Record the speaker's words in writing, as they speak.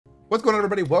What's going on,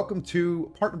 everybody? Welcome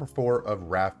to part number 4 of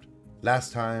Raft.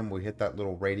 Last time we hit that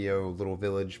little little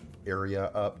village area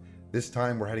up. This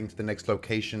time we're heading to the next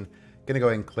location. Gonna go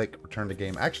ahead and click return to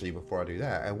game. Actually, before I do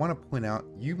that, I want to point out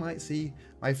you might see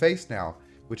my face now,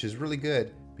 which is really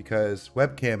good because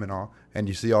webcam and all, and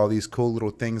you see all these cool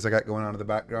little things I got going on in the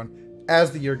background.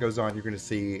 As the year goes on, you're going to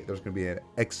see there's going to be an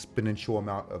exponential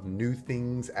amount of new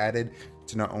things added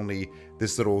to not only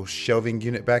this little shelving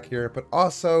unit back here, but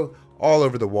also all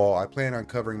over the wall. I plan on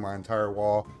covering my entire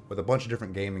wall with a bunch of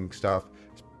different gaming stuff.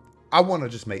 I want to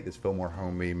just make this feel more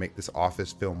homey, make this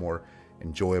office feel more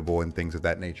enjoyable and things of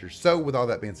that nature. So with all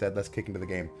that being said, let's kick into the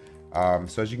game.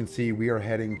 So as you can see, we are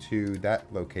heading to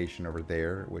that location over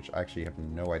there, which I actually have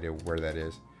no idea where that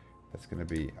is. That's going to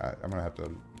be, I'm going to have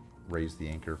to raise the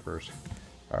anchor first.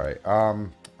 All right.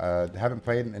 Haven't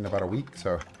played in about a week,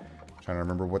 so I'm trying to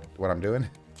remember what I'm doing.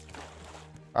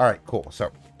 All right, cool.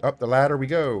 So up the ladder we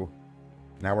go.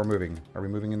 Now we're moving. Are we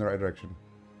moving in the right direction?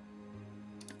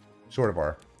 Sort of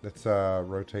are. Let's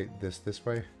rotate this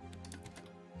way.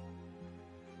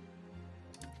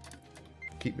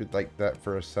 Keep it like that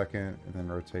for a second and then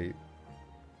rotate.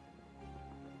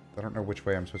 I don't know which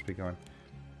way I'm supposed to be going.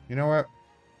 You know what?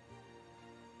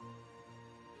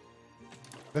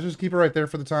 Let's just keep it right there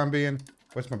for the time being.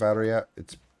 What's my battery at?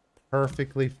 It's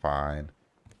perfectly fine.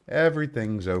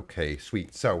 Everything's okay.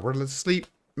 Sweet. So let's sleep,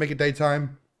 make it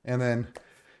daytime, and then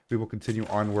we will continue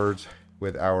onwards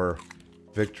with our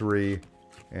victory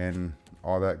and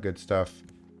all that good stuff.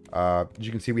 As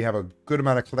you can see, we have a good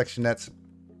amount of collection nets.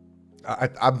 I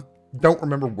don't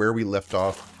remember where we left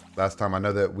off last time. I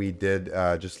know that we did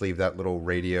just leave that little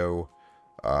radio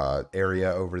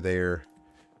area over there.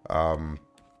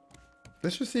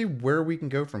 Let's just see where we can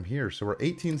go from here. So we're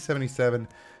 1877.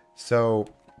 So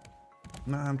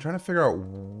I'm trying to figure out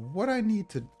what I need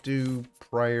to do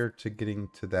prior to getting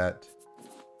to that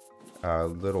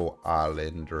little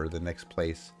island or the next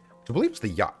place. I believe it's the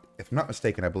Yacht. If I'm not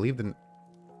mistaken, I believe that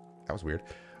was weird.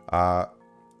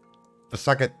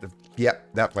 Vasagatan,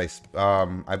 yep, that place.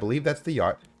 I believe that's the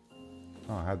Yacht.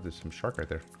 Oh, I had some shark right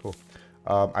there. Cool.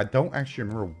 I don't actually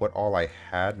remember what all I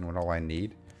had and what all I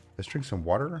need. Let's drink some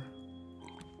water.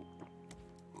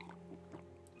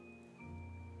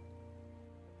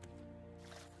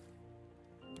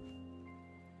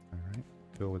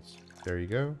 There you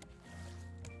go.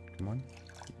 Come on.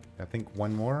 I think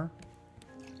one more.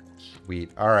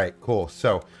 Sweet. All right, cool.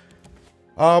 So,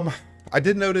 I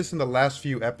did notice in the last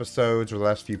few episodes or the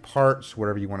last few parts,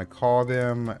 whatever you want to call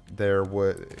them,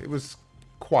 it was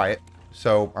quiet.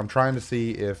 So I'm trying to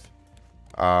see if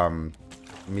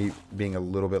me being a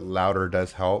little bit louder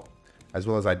does help, as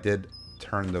well as I did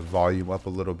turn the volume up a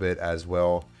little bit as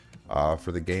well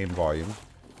for the game volume.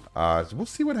 So we'll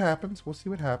see what happens. We'll see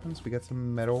what happens. We got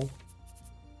some metal.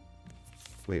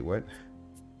 Wait, what?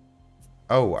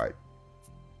 Oh,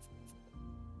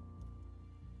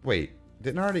 wait,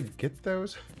 didn't I already get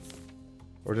those?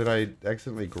 Or did I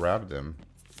accidentally grab them?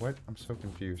 What? I'm so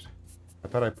confused. I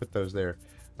thought I put those there.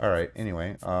 Alright,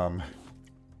 anyway.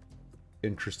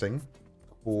 Interesting.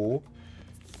 Cool.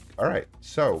 Alright,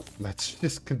 so let's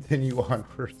just continue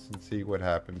onwards and see what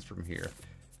happens from here.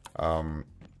 I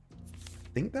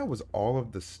think that was all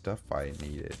of the stuff I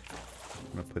needed.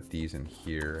 I'm gonna put these in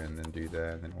here and then do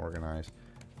that and then organize.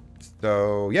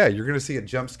 So yeah, you're gonna see a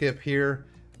jump skip here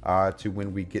to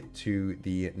when we get to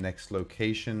the next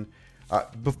location.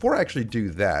 Before I actually do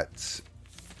that,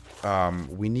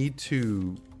 we need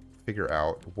to figure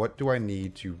out what do I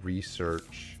need to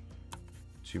research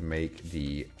to make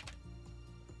the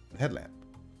headlamp.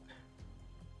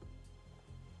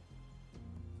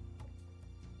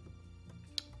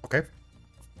 Okay.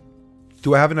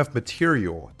 Do I have enough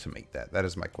material to make that? That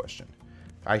is my question.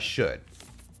 I should.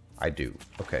 I do.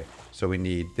 Okay. So we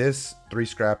need this, 3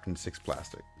 scrap and 6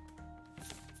 plastic.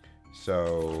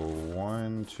 So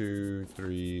 1, 2,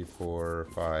 3, 4,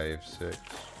 5, 6.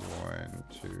 1,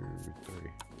 2, 3.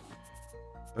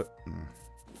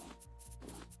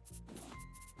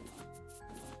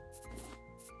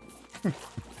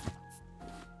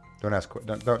 Don't ask.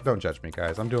 Don't judge me,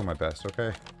 guys. I'm doing my best.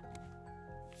 Okay.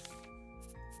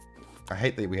 I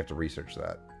hate that we have to research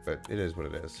that, but it is what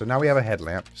it is. So now we have a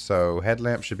headlamp. So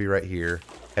headlamp should be right here.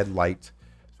 Headlight. So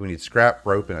we need scrap,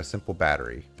 rope, and a simple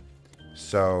battery.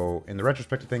 So in the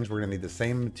retrospect of things, we're going to need the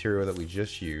same material that we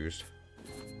just used.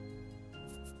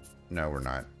 No, we're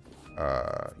not.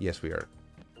 Yes, we are.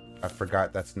 I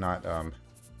forgot that's not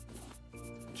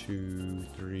 2,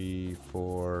 3,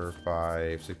 4,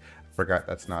 5, 6. I forgot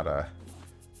that's not a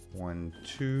 1,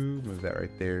 2. Move that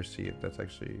right there. See if that's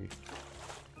actually...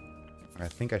 I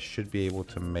think I should be able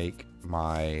to make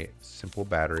my simple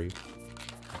battery.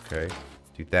 Okay,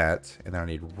 do that. And then I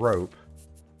need rope.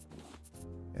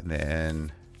 And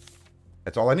then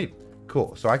that's all I need.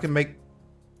 Cool. So I can make...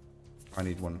 I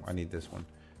need one. I need this one.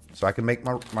 So I can make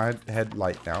my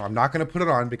headlight now. I'm not going to put it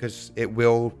on because it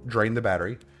will drain the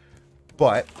battery.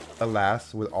 But,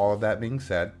 alas, with all of that being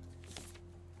said,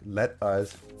 let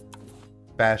us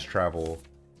fast travel.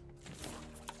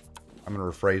 I'm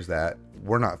going to rephrase that.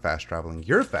 We're not fast traveling.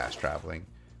 You're fast traveling.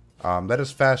 Let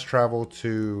us fast travel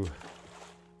to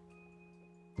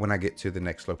when I get to the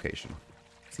next location.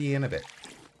 See you in a bit.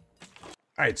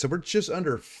 Alright, so we're just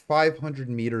under 500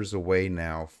 meters away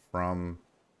now from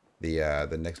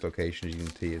the next location. As you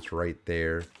can see, it's right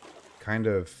there. Kind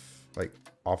of like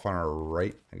off on our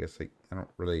right. I guess like I don't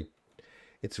really...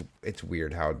 It's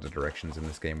weird how the directions in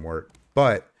this game work.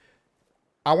 But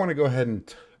I want to go ahead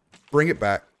and bring it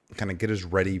back. Kind of get us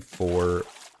ready for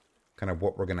kind of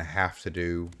what we're going to have to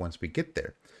do once we get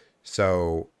there.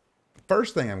 So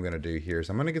first thing I'm going to do here is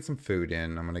I'm going to get some food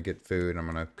in. I'm going to get food. I'm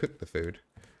going to cook the food.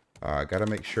 Got to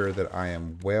make sure that I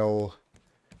am well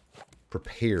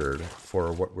prepared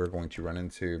for what we're going to run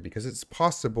into, because it's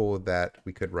possible that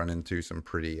we could run into some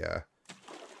pretty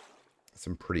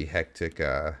hectic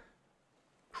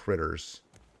critters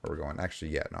where we're going.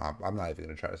 Actually, yeah, no, I'm not even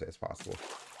going to try to say it's possible.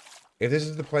 If this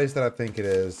is the place that I think it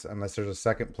is, unless there's a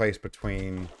second place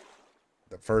between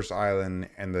the first island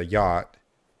and the yacht,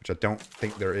 which I don't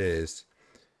think there is,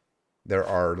 there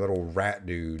are little rat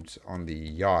dudes on the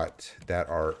yacht that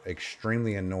are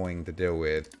extremely annoying to deal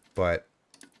with. But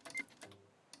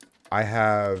I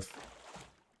have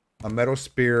a metal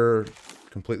spear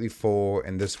completely full,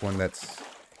 and this one that's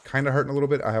kind of hurting a little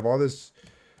bit. I have all these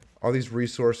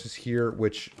resources here,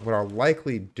 which what I'll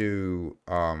likely do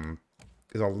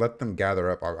is I'll let them gather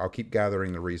up. I'll keep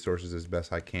gathering the resources as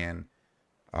best I can.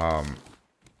 Oh.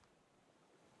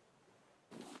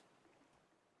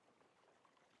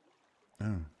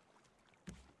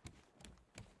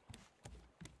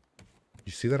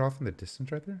 You see that off in the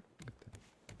distance right there?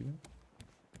 I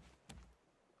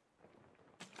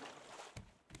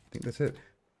think that's it.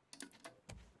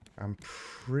 I'm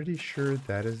pretty sure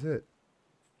that is it.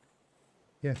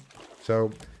 Yeah.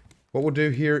 So what we'll do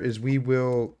here is we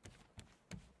will...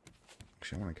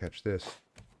 Actually, I want to catch this.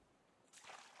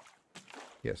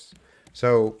 Yes.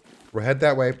 So we'll head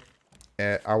that way.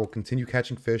 I will continue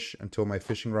catching fish until my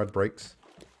fishing rod breaks.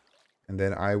 And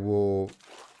then I will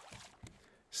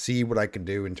see what I can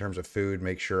do in terms of food.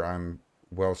 Make sure I'm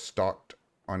well stocked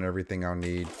on everything I'll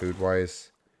need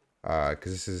food-wise.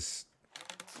 Because this is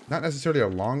not necessarily a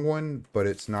long one, but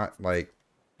it's not like...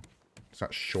 It's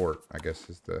not short, I guess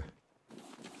is the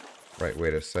right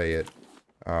way to say it.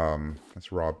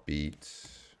 That's raw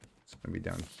beets. It's going to be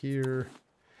down here.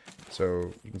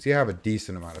 So you can see I have a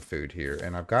decent amount of food here,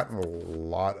 and I've gotten a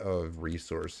lot of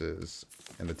resources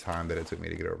in the time that it took me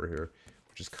to get over here,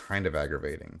 which is kind of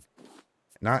aggravating.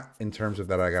 Not in terms of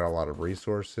that I got a lot of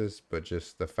resources, but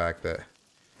just the fact that,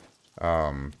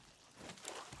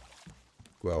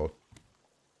 well,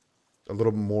 a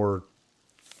little more,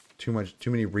 too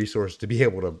many resources to be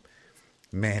able to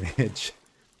manage.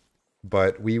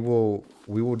 But we will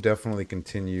definitely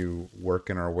continue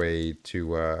working our way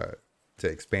to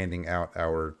expanding out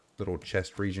our little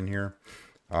chest region here.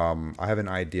 I have an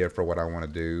idea for what I want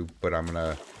to do, but I'm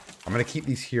gonna keep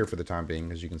these here for the time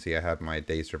being. As you can see, I have my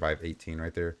day survive 18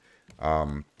 right there.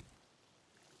 I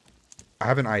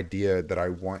have an idea that I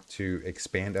want to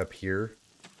expand up here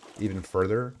even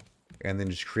further, and then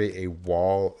just create a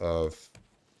wall of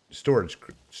storage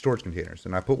containers.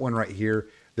 And I put one right here.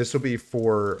 This will be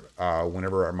for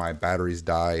whenever my batteries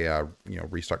die, you know,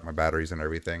 restock my batteries and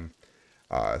everything.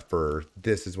 For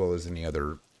this as well as any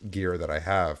other gear that I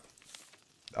have.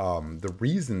 The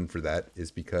reason for that is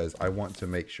because I want to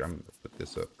make sure... I'm going to put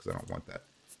this up because I don't want that.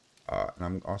 And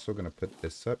I'm also going to put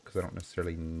this up because I don't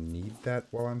necessarily need that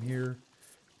while I'm here.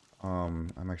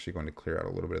 I'm actually going to clear out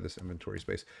a little bit of this inventory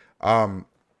space. I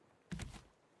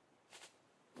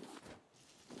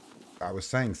was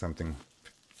saying something.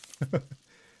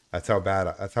 That's how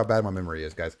bad my memory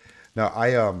is, guys. No,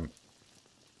 I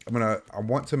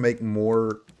want to make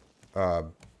more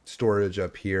storage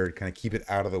up here to kind of keep it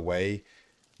out of the way,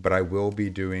 but I will be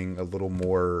doing a little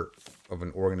more of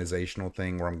an organizational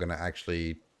thing where I'm going to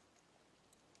actually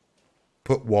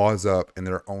put walls up, and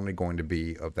they're only going to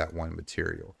be of that one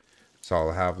material. So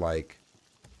I'll have like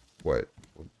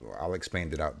I'll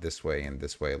expand it out this way and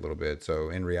this way a little bit. So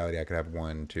in reality, I could have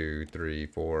 1, 2, 3,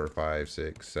 4, 5,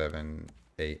 6, 7,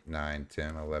 8, 9,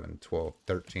 10, 11, 12,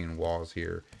 13 walls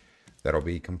here that'll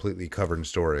be completely covered in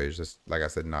storage. Just like I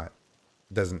said,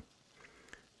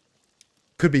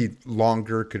 could be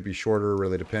longer, could be shorter,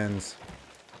 really depends.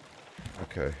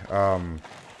 Okay.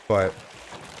 But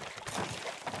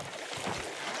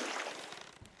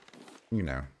you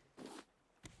know,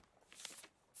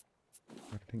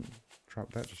 I think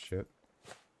drop that to shit.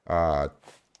 I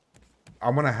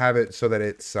want to have it so that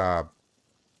it's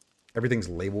everything's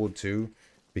labeled too,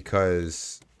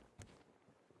 because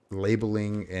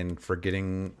labeling and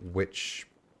forgetting which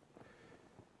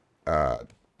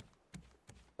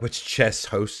chest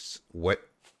hosts what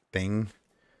thing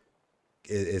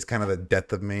is kind of the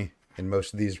death of me in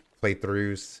most of these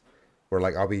playthroughs, where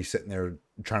like I'll be sitting there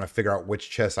trying to figure out which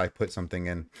chest I put something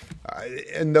in.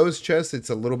 In those chests, it's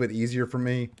a little bit easier for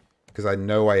me because I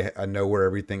know I know where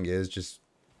everything is. Just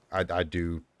I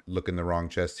do look in the wrong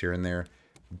chest here and there,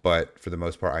 but for the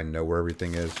most part, I know where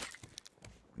everything is.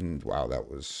 And wow,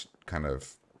 that was kind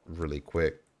of really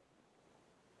quick.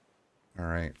 All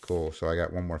right, cool. So I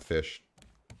got one more fish,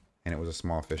 and it was a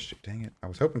small fish. Dang it! I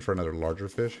was hoping for another larger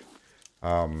fish.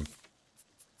 Throw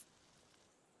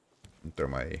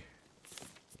my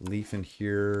leaf in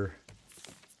here,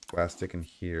 plastic in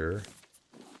here.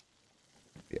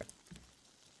 Yeah.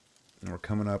 And we're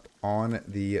coming up on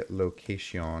the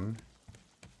location.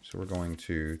 So we're going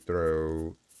to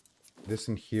throw this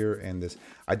in here and this.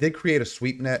 I did create a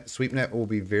sweep net. Sweep net will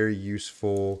be very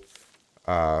useful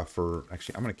for,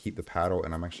 actually, I'm going to keep the paddle,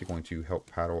 and I'm actually going to help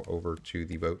paddle over to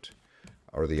the boat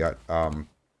or the yacht.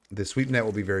 The sweep net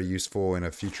will be very useful in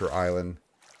a future island,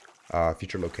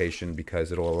 future location,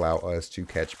 because it'll allow us to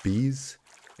catch bees,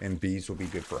 and bees will be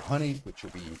good for honey, which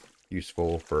will be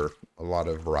useful for a lot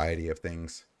of variety of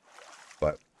things,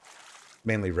 but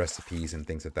mainly recipes and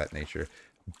things of that nature.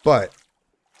 But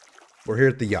we're here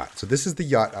at the yacht. So this is the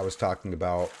yacht I was talking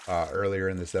about earlier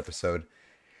in this episode.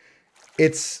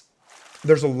 There's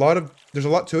a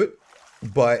lot to it,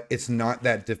 but it's not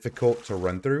that difficult to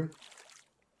run through.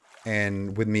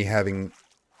 And with me having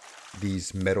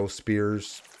these metal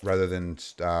spears rather than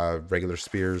regular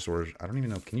spears, or I don't even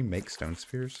know, can you make stone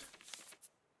spears?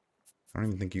 I don't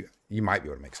even think you might be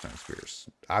able to make stone spears.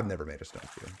 I've never made a stone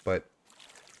spear, but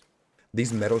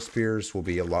these metal spears will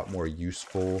be a lot more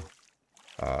useful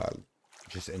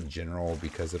just in general,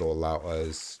 because it'll allow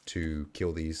us to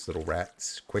kill these little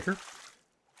rats quicker.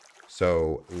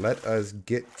 So let us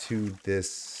get to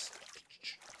this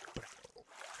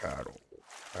paddle.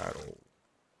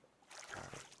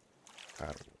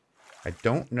 I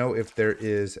don't know if there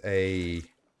is I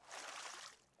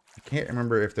can't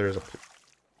remember if there's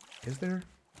is there?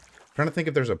 I'm trying to think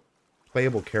if there's a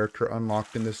playable character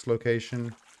unlocked in this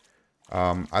location.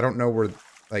 I don't know where,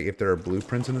 like, if there are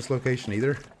blueprints in this location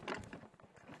either.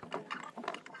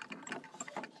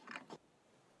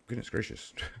 Goodness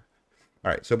gracious.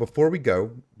 All right, so before we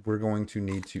go, we're going to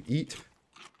need to eat,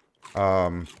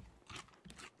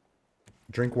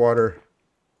 drink water,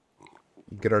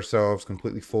 get ourselves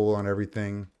completely full on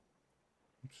everything.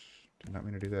 Oops, did not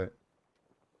mean to do that.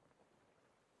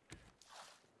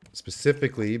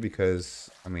 Specifically because,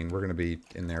 I mean, we're going to be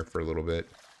in there for a little bit.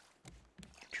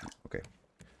 Okay,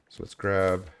 so let's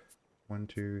grab 1,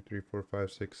 2, 3, 4,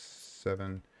 5, 6,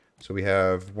 7. So we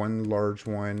have one large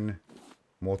one,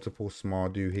 multiple small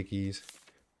doohickeys.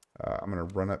 I'm going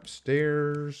to run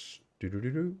upstairs. I'm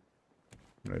going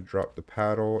to drop the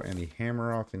paddle and the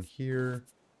hammer off in here.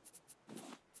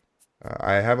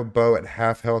 I have a bow at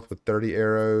half health with 30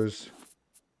 arrows.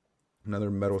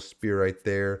 Another metal spear right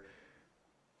there.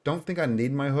 Don't think I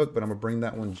need my hook, but I'm going to bring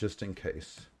that one just in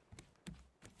case.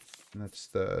 And that's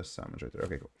the salmons right there.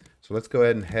 Okay, cool. So let's go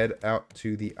ahead and head out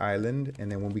to the island.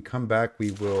 And then when we come back,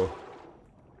 we will...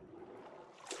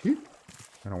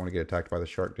 I don't want to get attacked by the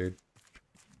shark, dude.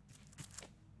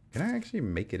 Can I actually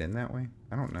make it in that way?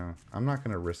 I don't know. I'm not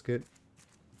going to risk it.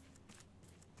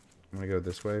 I'm going to go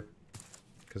this way,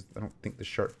 because I don't think the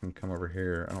shark can come over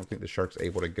here. I don't think the shark's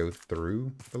able to go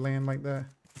through the land like that.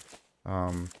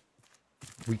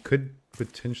 We could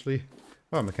potentially...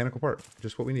 Oh, mechanical part.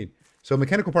 Just what we need. So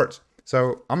mechanical parts.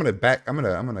 So I'm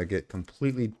gonna get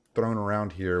completely thrown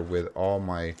around here with all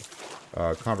my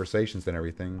conversations and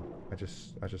everything. I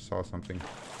just saw something.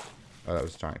 Oh, that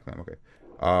was a giant clam. Okay.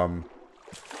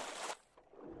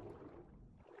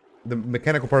 The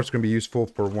mechanical parts are gonna be useful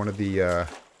for one of the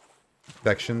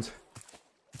sections.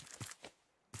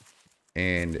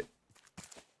 And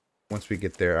once we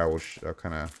get there, I'll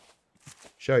kind of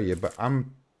show you. But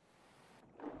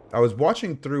I was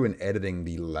watching through and editing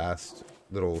the last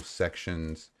little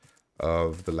sections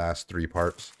of the last 3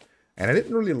 parts, and I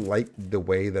didn't really like the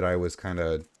way that I was kind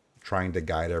of trying to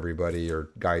guide everybody, or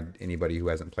guide anybody who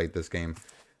hasn't played this game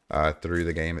through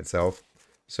the game itself.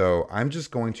 So I'm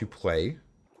just going to play,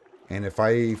 and if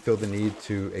I feel the need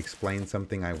to explain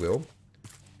something, I will.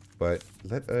 But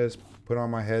let us put on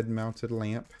my head-mounted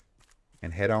lamp,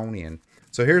 and head on in.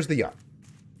 So here's the yacht.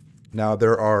 Now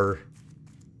there are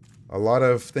a lot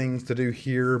of things to do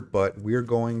here, but we're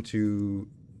going to...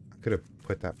 I could have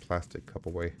put that plastic cup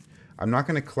away. I'm not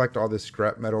going to collect all this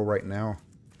scrap metal right now.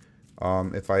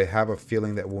 If I have a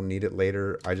feeling that we'll need it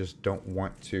later, I just don't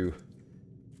want to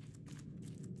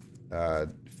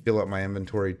fill up my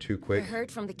inventory too quick. I heard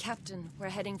from the captain. We're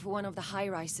heading for one of the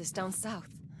high-rises down south.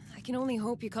 I can only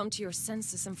hope you come to your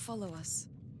senses and follow us.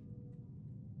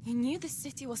 You knew the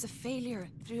city was a failure,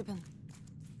 Ruben.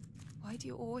 Why do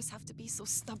you always have to be so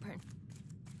stubborn?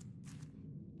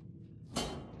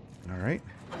 Alright.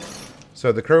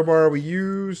 So the crowbar we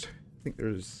used,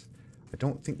 I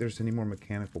don't think there's any more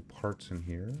mechanical parts in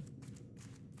here.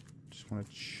 Just want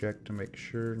to check to make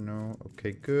sure. No.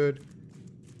 Okay, good.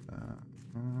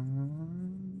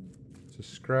 It's a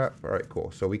scrap. Alright,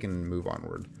 cool. So we can move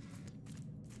onward.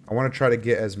 I want to try to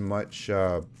get as much...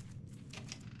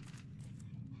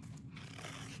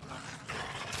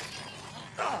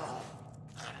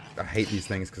 I hate these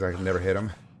things because I can never hit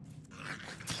them.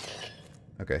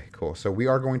 Okay, cool. So we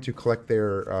are going to collect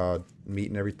their meat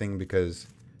and everything because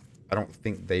I don't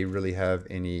think they really have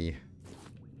any...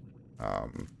 I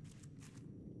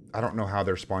don't know how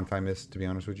their spawn time is, to be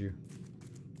honest with you.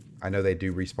 I know they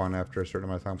do respawn after a certain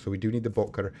amount of time, so we do need the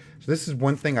bolt cutter. So this is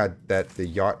one thing that the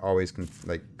yacht always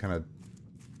kind of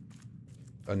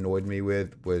annoyed me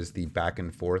with, was the back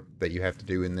and forth that you have to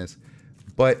do in this.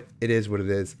 But it is what it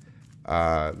is.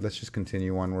 Let's just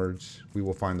continue onwards. We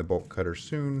will find the bolt cutter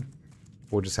soon.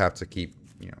 We'll just have to keep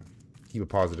a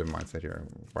positive mindset here.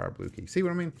 Fire blue key. See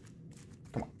what I mean?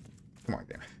 Come on. Come on,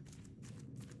 damn it.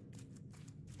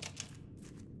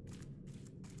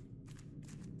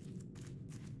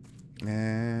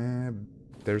 And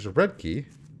there's a red key.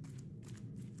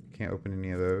 Can't open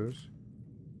any of those.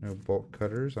 No bolt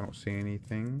cutters. I don't see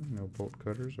anything. No bolt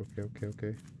cutters.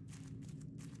 Okay.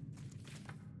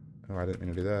 Oh, I didn't mean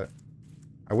to do that.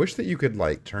 I wish that you could,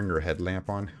 like, turn your headlamp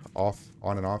on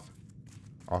and off.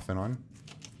 Off and on.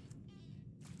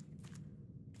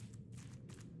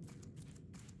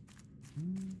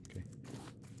 Okay.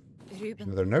 Ruben,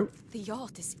 another note. The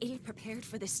yacht is ill-prepared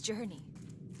for this journey.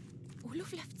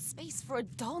 Olof left space for a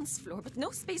dance floor, but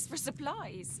no space for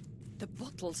supplies. The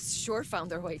bottles sure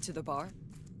found their way to the bar.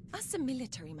 As a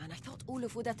military man, I thought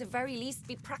Olof would at the very least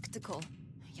be practical.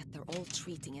 Yet they're all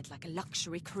treating it like a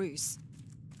luxury cruise.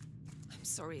 I'm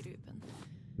sorry, Ruben.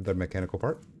 The mechanical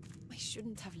part. I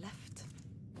shouldn't have left.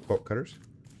 Bolt cutters.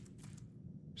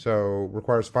 So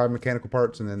requires 5 mechanical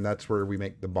parts, and then that's where we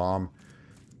make the bomb.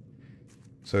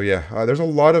 So yeah, there's a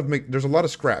lot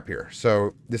of scrap here.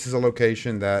 So this is a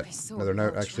location that another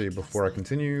note actually before I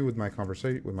continue with my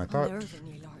conversation with my thought.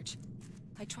 Unnervingly large.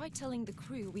 I tried telling the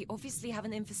crew we obviously have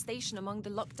an infestation among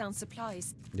the lockdown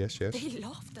supplies. Yes. They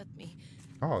laughed at me.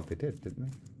 Oh, they did, didn't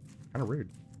they? Kind of rude.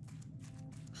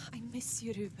 I miss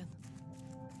you, Ruben.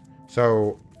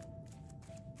 So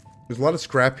there's a lot of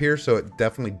scrap here, so it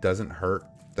definitely doesn't hurt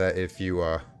that if you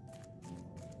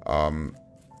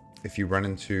run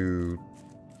into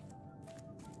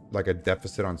like a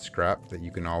deficit on scrap, that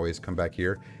you can always come back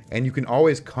here, and you can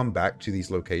always come back to these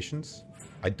locations.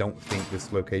 I don't think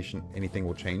this location anything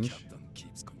will change. Captain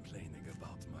keeps complaining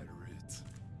about my route.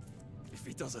 If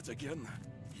he does it again,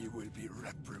 he will be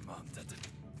reprimanded.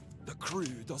 The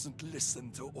crew doesn't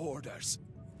listen to orders.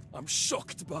 I'm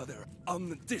shocked by their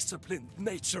undisciplined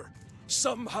nature.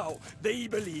 Somehow they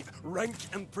believe rank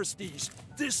and prestige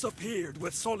disappeared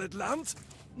with solid land.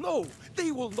 No,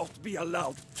 they will not be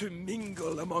allowed to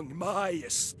mingle among my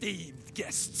esteemed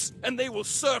guests, and they will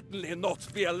certainly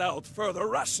not be allowed further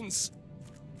rations.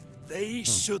 They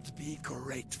should be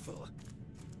grateful.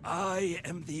 I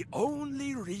am the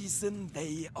only reason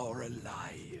they are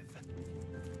alive.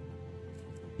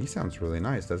 He sounds really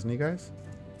nice, doesn't he, guys?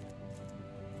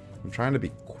 I'm trying to be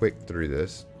quick through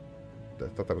this. I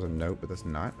thought that was a note, but that's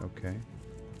not. Okay.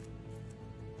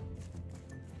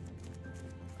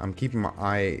 I'm keeping my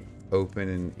eye open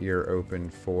and ear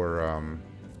open for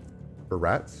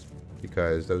rats,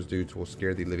 because those dudes will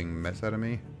scare the living mess out of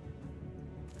me.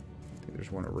 I think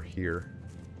there's one over here.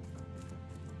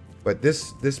 But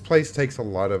this place takes a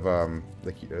lot of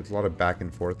it's a lot of back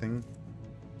and forthing.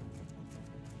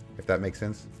 If that makes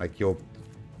sense. Like you'll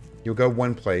go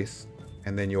one place,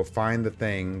 and then you'll find the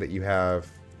thing that you have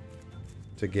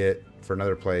to get for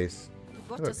another place.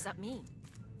 What does that mean?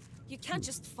 You can't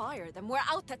just fire them. We're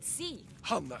out at sea.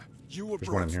 Hanna, you were There's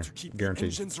one in brought here. to keep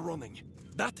Guaranteed. the engines running.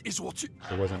 That is what you...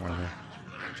 There wasn't one here.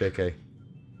 JK.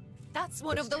 That's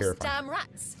one That's of those terrifying. damn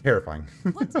rats. Terrifying.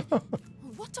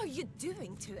 What are you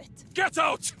doing to it? Get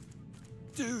out!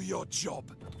 Do your job.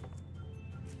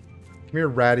 Come here,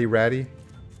 ratty ratty.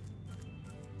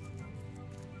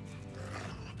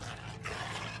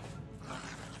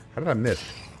 How did I miss?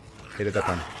 Hit it that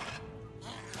time.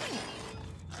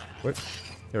 What?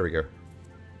 There we go.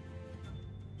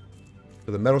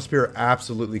 So the metal spear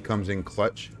absolutely comes in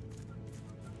clutch.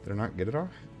 Did I not get it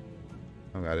off?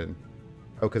 Oh, I didn't.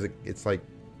 Oh, because it's like...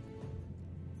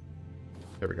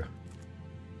 There we go.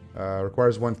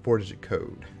 Requires one 4-digit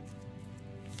code.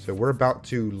 So we're about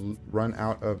to run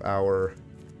out of our...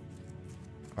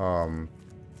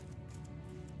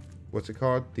 what's it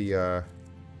called? The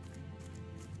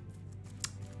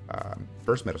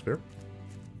first metal spear.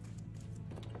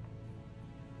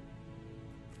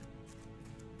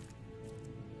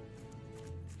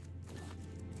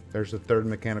 There's the third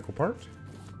mechanical part.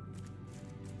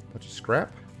 Bunch of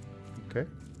scrap. Okay.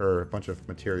 Or a bunch of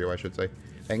material, I should say.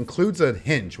 That includes a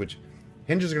hinge, which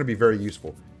hinges are going to be very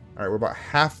useful. Alright, we're about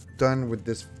half done with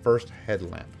this first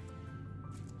headlamp.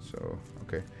 So,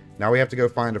 okay. Now we have to go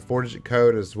find a 4-digit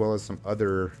code as well as some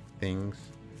other things.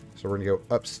 So we're going to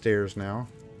go upstairs now.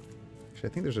 Actually,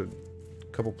 I think there's a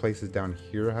couple places down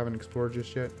here I haven't explored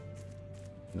just yet.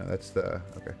 No, that's the...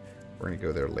 Okay. We're going to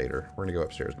go there later. We're going to go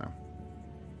upstairs now.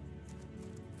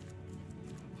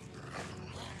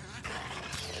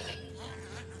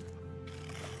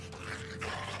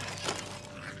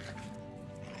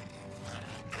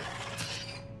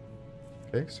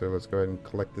 Okay, so let's go ahead and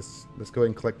collect this. Let's go ahead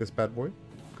and collect this bad boy.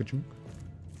 Ka-chunk.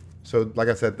 So, like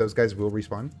I said, those guys will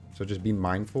respawn. So just be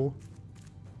mindful.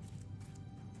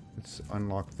 Let's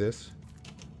unlock this.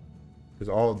 Because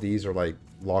all of these are like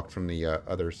locked from the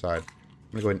other side.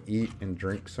 I'm going to go ahead and eat and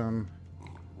drink some.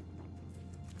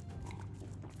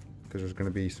 Because there's going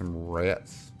to be some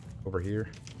rats over here.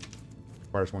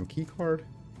 Requires one key card.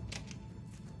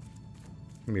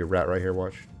 There's going to be a rat right here,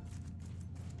 watch.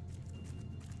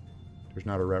 There's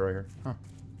not a rat right here. Huh.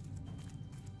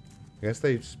 I guess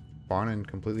they spawn in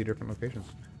completely different locations.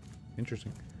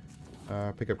 Interesting.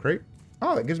 Pick up crate.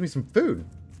 Oh, that gives me some food.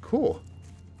 Cool.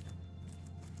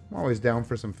 I'm always down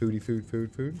for some food.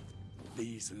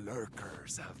 These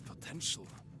lurkers have potential.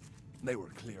 They were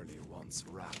clearly once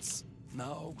rats,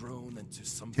 now grown into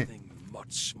something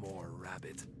much more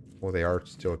rabid. Well, they are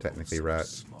still technically Also rats,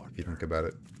 smarter. if you think about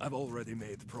it. I've already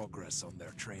made progress on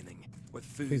their training. With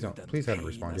food Please don't. and Please haven't pain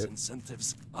responded as yet.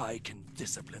 incentives, I can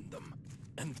discipline them.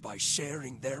 And by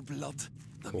sharing their blood,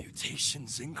 the Cool.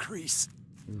 mutations increase.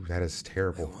 Ooh, that is I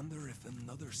terrible. wonder if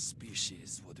another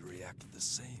species would react the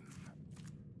same.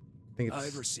 I think it's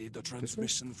I've received a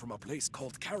transmission from a place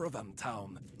called Caravan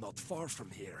Town, not far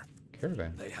from here.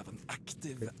 caravan. They have an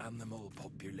active animal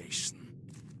population.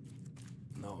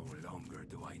 No longer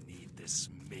do I need this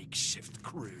makeshift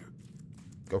crew.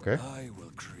 Okay. I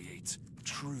will create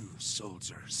true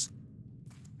soldiers.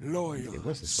 Loyal It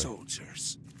was this way.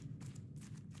 soldiers.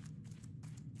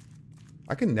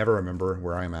 I can never remember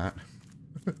where I'm at.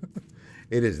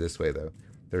 It is this way though.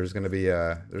 There's gonna be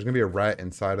a rat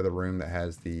inside of the room that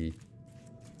has the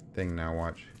thing now.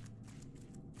 Watch.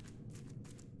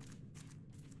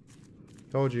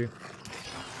 Told you.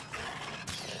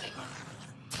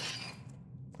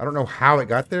 I don't know how it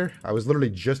got there. I was literally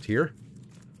just here.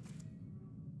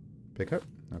 Pick up.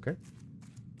 Okay. And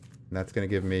that's gonna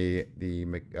give me the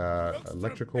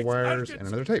electrical wires and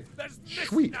another tape. There's mist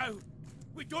Sweet. now.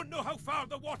 We don't know how far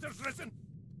the water's risen.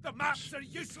 The maps are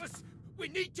useless. We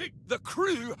need to... The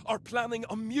crew are planning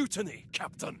a mutiny,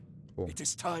 Captain. Cool. It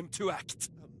is time to act.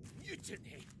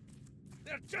 Mutiny.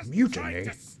 They're just Mutiny? trying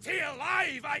to stay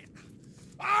alive.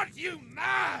 Are you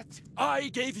mad? I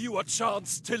gave you a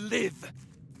chance to live.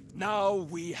 Now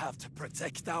we have to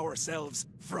protect ourselves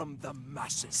from the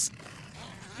masses.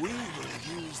 We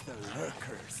will use the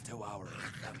lurkers to our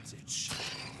advantage.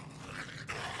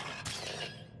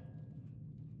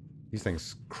 These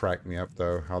things crack me up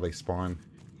though, how they spawn.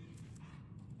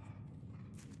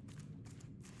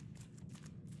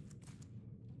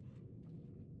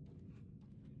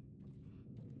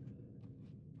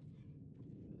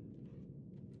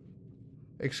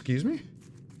 Excuse me?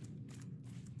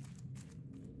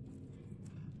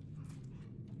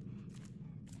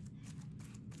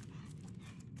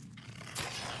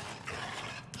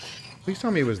 Please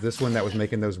tell me it was this one that was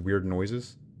making those weird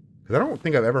noises. Because I don't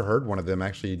think I've ever heard one of them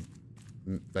actually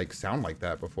like sound like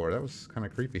that before. That was kind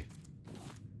of creepy.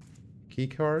 Key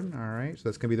card. All right. So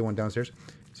that's going to be the one downstairs.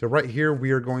 So right here,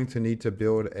 we are going to need to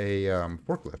build a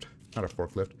forklift. Not a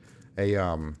forklift. A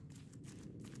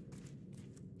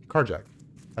car jack.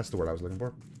 That's the word I was looking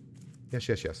for. Yes,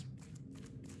 yes, yes.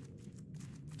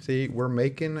 See, we're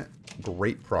making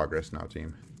great progress now,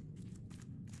 team.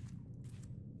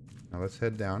 Now let's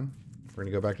head down. We're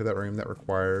going to go back to that room that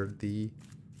required the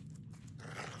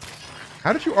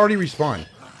How did you already respawn?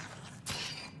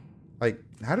 Like,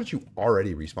 how did you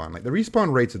already respawn? Like, the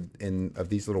respawn rates of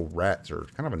these little rats are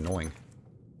kind of annoying.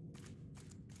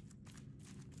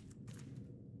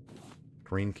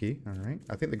 Green key. Alright.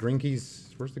 I think the green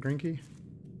key's... Where's the green key?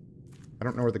 I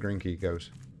don't know where the green key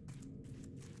goes.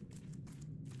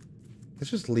 Let's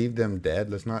just leave them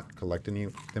dead. Let's not collect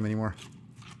them anymore.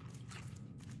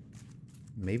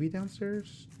 Maybe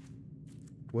downstairs?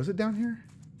 Was it down here?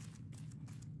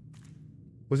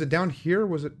 Was it down here?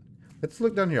 Was it... Let's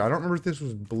look down here. I don't remember if this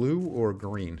was blue or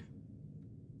green.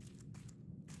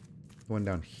 The one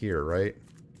down here, right?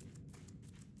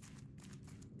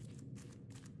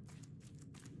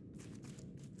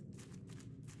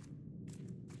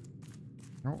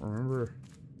 I don't remember.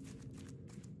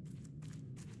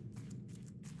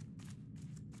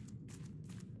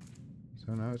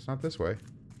 So no, it's not this way.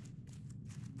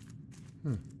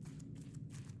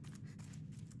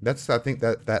 That's, I think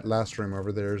that last room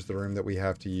over there is the room that we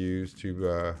have to use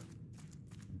to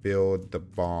build the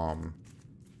bomb.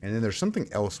 And then there's something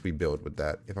else we build with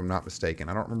that, if I'm not mistaken.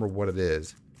 I don't remember what it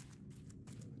is.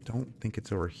 Don't think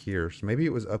it's over here. So maybe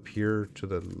it was up here to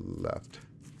the left.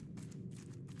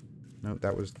 No,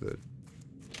 that was the...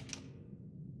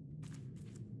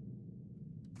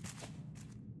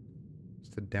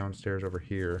 It's the downstairs over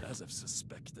here. As I've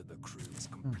suspected, the crew is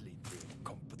completely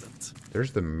incompetent.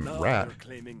 There's the Now rat. they're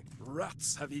claiming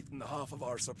rats have eaten half of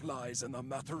our supplies in a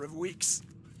matter of weeks.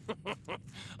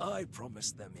 I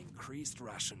promised them increased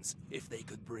rations if they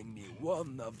could bring me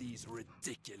one of these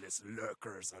ridiculous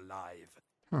lurkers alive.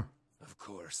 Huh. Of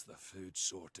course, the food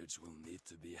shortage will need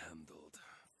to be handled.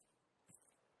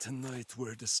 Tonight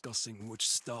we're discussing which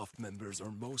staff members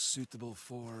are most suitable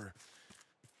for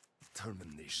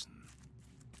termination.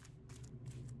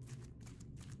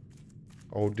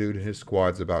 Old dude and his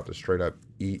squad's about to straight up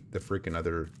eat the freaking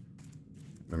other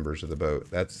members of the boat.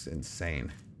 That's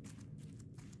insane.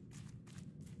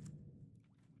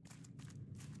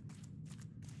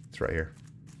 It's right here.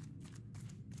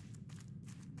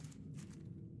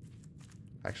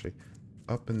 Actually,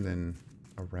 up and then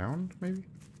around, maybe?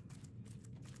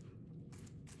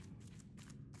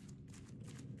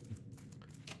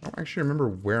 I don't actually remember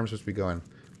where I'm supposed to be going.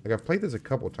 Like, I've played this a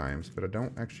couple times, but I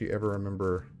don't actually ever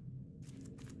remember...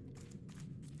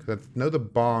 Because I know the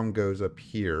bomb goes up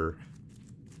here.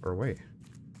 Or wait.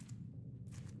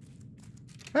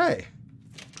 Hey!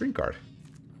 Green card.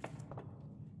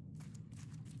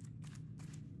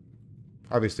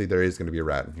 Obviously, there is going to be a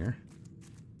rat in here.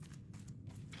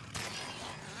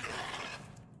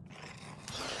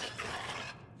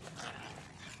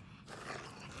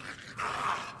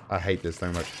 I hate this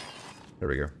so much. There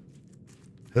we go.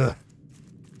 Ugh.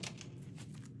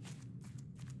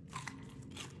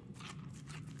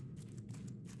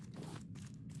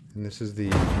 And this is the...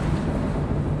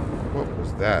 What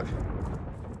was that?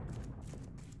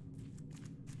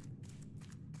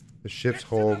 The ship's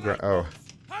whole... Oh.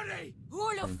 Hurry!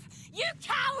 Olaf, you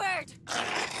coward!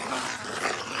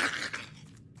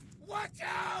 Watch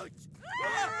out!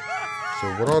 So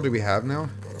what all do we have now?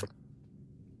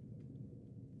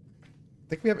 I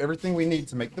think we have everything we need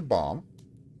to make the bomb.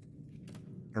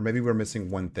 Or maybe we're missing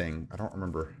one thing. I don't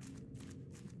remember.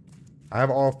 I have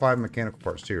all 5 mechanical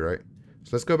parts too, right?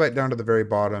 So let's go back down to the very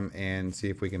bottom and see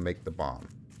if we can make the bomb.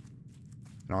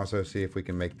 And also see if we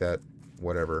can make that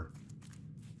whatever.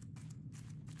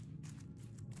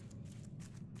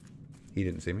 He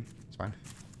didn't see me. It's fine.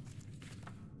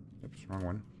 Oops, wrong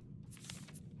one.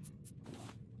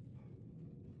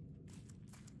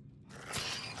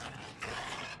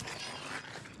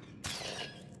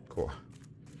 Cool.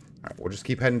 Alright, we'll just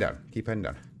keep heading down. Keep heading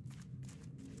down.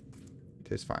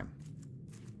 It is fine.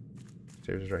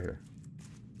 Stairs is right here.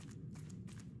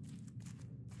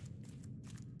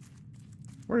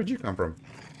 Where did you come from?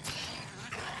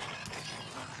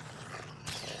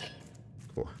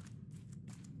 Cool.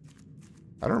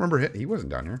 I don't remember he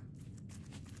wasn't down here.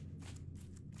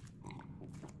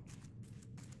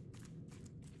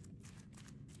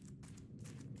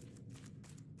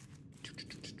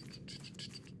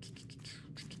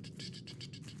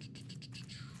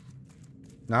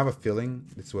 Now I have a feeling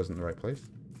this wasn't the right place.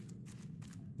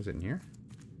 Was it in here?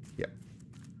 Yeah.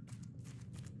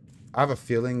 I have a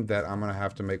feeling that I'm going to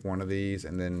have to make one of these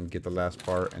and then get the last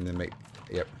part and then make...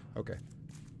 Yep. Okay. I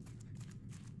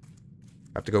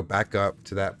have to go back up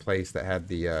to that place that had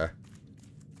the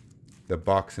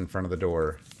box in front of the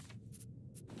door.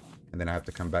 And then I have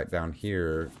to come back down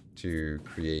here to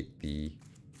create the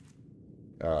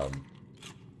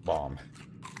bomb.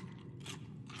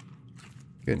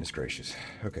 Goodness gracious.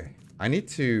 Okay. I need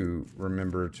to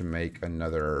remember to make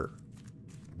another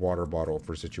water bottle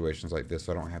for situations like this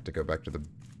so I don't have to go back to the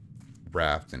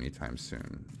raft anytime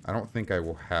soon. I don't think I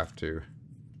will have to.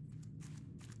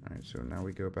 Alright, so now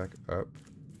we go back up.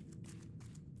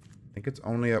 I think it's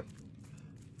only up.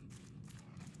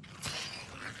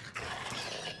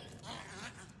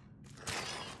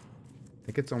 I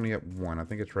think it's only up one. I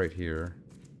think it's right here.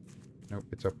 Nope,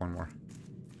 it's up one more.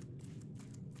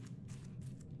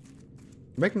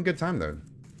 Making good time though.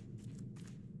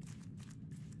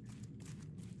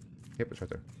 Yep, it's right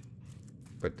there.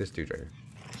 But this dude's right here.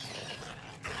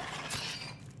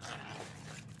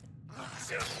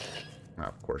 Oh,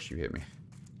 of course you hit me.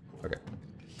 Okay.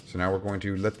 So now we're going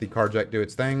to let the carjack do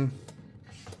its thing.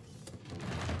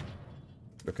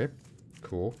 Okay.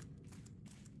 Cool.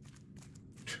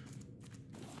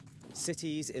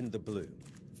 Cities in the blue.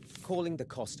 Calling the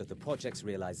cost of the project's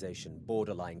realization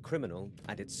borderline criminal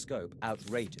and its scope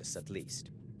outrageous at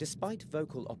least. Despite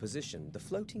vocal opposition, the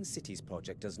Floating Cities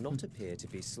project does not appear to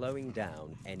be slowing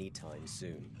down anytime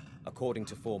soon. According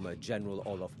to former General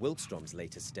Olof Wiltstrom's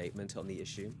latest statement on the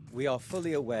issue, we are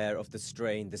fully aware of the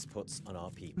strain this puts on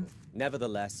our people.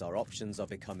 Nevertheless, our options are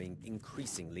becoming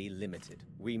increasingly limited.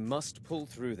 We must pull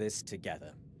through this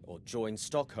together, or join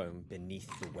Stockholm beneath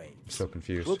the waves. So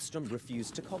confused. Wiltstrom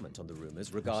refused to comment on the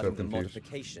rumors regarding the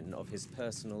modification of his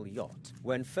personal yacht.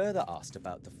 When further asked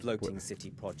about the Floating City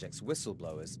project's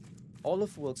whistleblowers,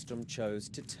 Olof Wiltstrom chose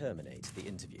to terminate the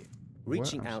interview.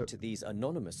 Reaching out to these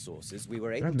anonymous sources, we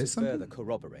were able to further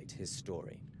corroborate his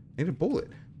story. I need a bullet.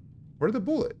 Where are the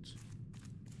bullets?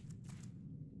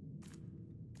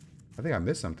 I think I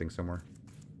missed something somewhere.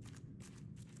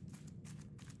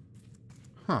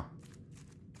 Huh.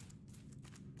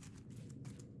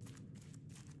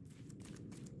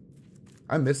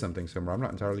 I missed something somewhere. I'm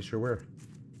not entirely sure where.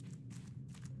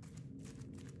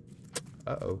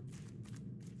 Uh-oh.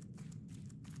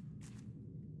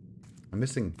 I'm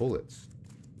missing bullets.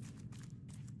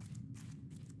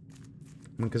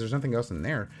 I mean, because there's nothing else in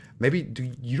there. Maybe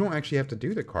you don't actually have to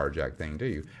do the carjack thing, do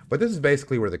you? But this is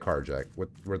basically where the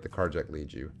carjack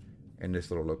leads you, in this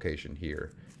little location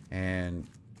here. And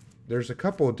there's a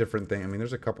couple of different things. I mean,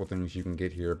 there's a couple things you can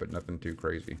get here, but nothing too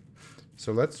crazy.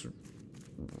 So let's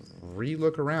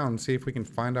re-look around and see if we can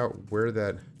find out where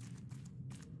that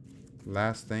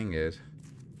last thing is.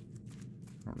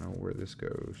 I don't know where this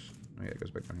goes. Oh yeah, it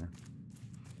goes back down here.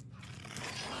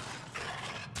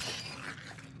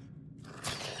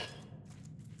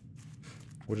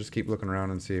 We'll just keep looking around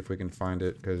and see if we can find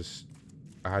it, because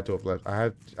I had to have left.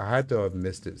 I had to have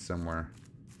missed it somewhere.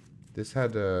 This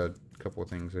had a couple of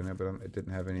things in it, but it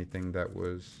didn't have anything that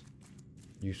was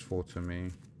useful to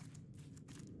me.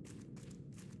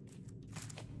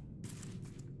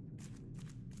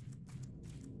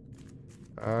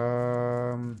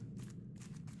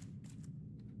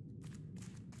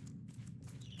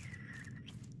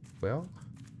 Well,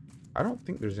 I don't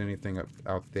think there's anything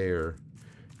out there.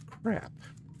 Crap.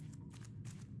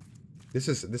 This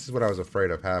is what I was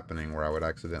afraid of happening, where I would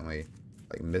accidentally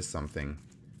like miss something.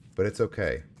 But it's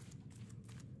okay.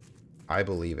 I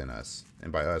believe in us.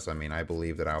 And by us, I mean I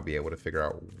believe that I'll be able to figure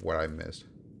out what I missed.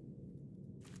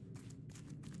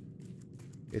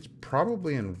 It's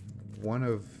probably in one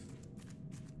of,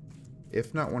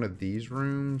 if not one of these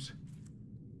rooms,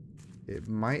 it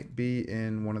might be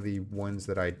in one of the ones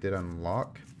that I did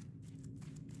unlock.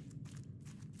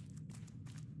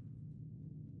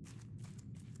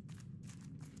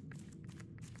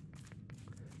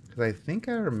 Because I think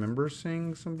I remember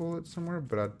seeing some bullets somewhere,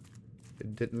 but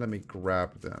it didn't let me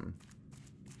grab them.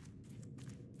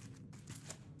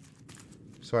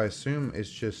 So I assume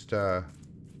it's just, I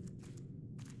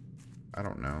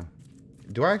don't know.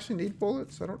 Do I actually need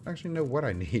bullets? I don't actually know what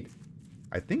I need.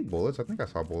 I think bullets. I think I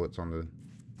saw bullets on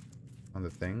the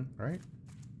thing, right?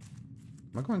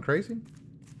 Am I going crazy?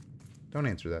 Don't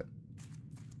answer that.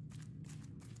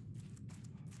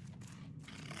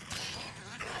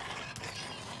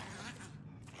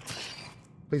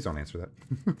 Please don't answer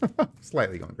that.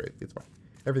 Slightly going crazy. It's fine.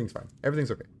 Everything's fine.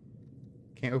 Everything's okay.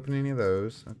 Can't open any of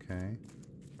those. Okay.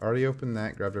 Already opened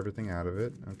that. Grabbed everything out of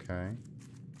it. Okay.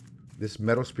 This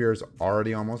metal spear is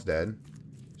already almost dead.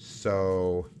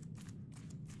 So...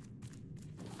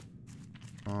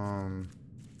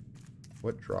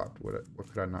 what dropped? What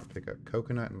could I not pick up?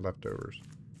 Coconut and leftovers.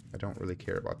 I don't really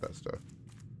care about that stuff.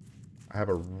 I have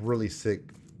a really sick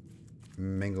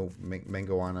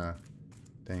mangoana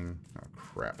thing. Oh,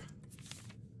 crap.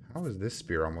 How is this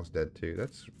spear almost dead, too?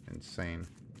 That's insane.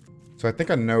 So I think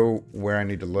I know where I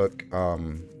need to look.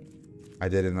 I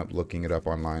did end up looking it up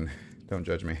online. Don't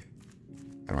judge me.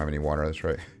 I don't have any water, that's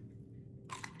right.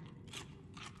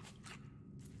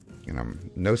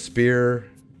 And no spear.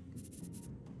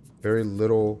 Very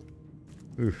little.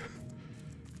 Oof.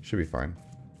 Should be fine.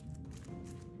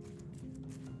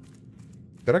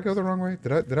 Did I go the wrong way?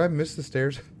 Did I miss the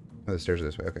stairs? Oh, the stairs are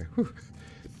this way. Okay. Whew.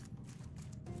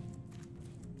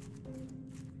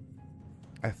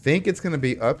 I think it's going to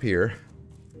be up here.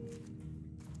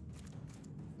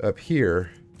 Up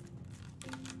here.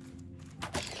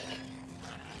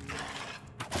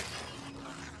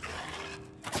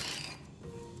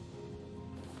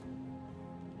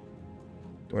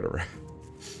 Whatever.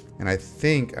 And I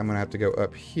think I'm going to have to go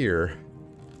up here.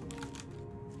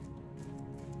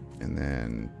 And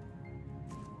then...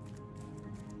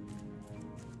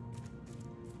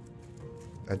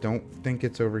 I don't think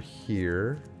it's over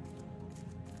here.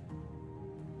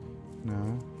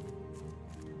 No.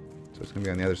 So it's going to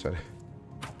be on the other side.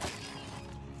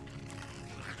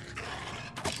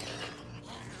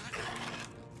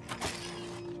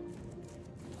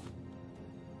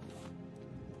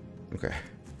 Okay.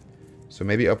 So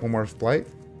maybe up one more flight?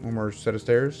 One more set of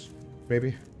stairs?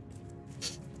 Maybe?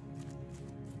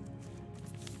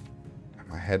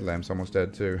 My headlamp's almost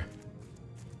dead too.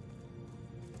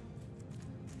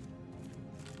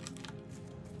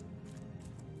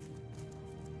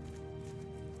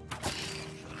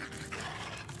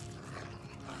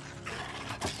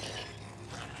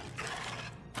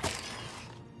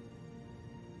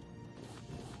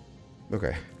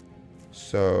 Okay.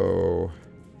 So...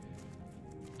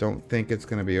 don't think it's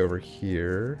going to be over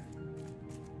here.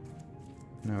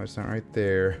 No, it's not right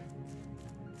there.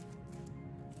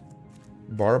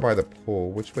 Bar by the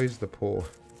pool. Which way is the pool?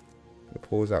 The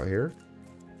pool is out here?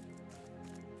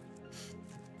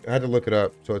 I had to look it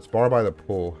up. So it's bar by the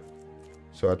pool.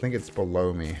 So I think it's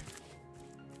below me.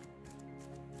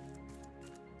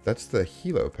 That's the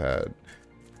helipad.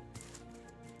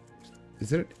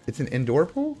 Is it? It's an indoor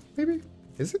pool? Maybe?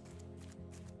 Is it?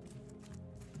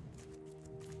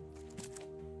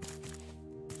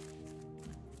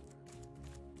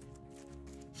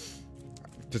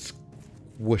 Just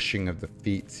whooshing of the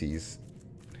feet sees.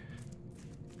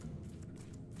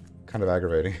 Kind of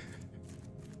aggravating.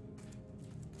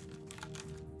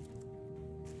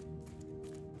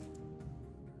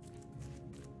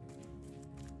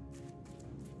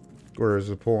 Where is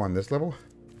the pool on this level?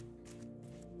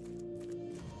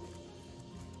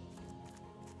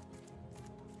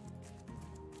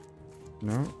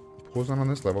 No, pool's not on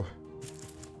this level.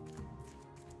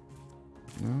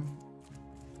 No.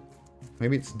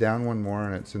 Maybe it's down one more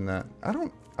and it's in that. I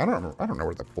don't know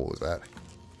where the pool is at.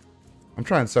 I'm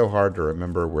trying so hard to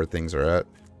remember where things are at.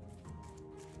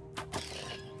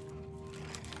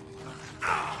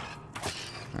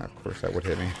 Of course that would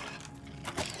hit me.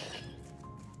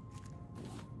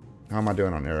 How am I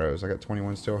doing on arrows? I got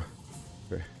 21 still.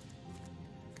 Okay.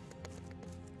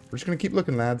 We're just gonna keep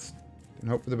looking, lads, and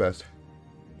hope for the best.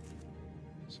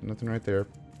 So nothing right there.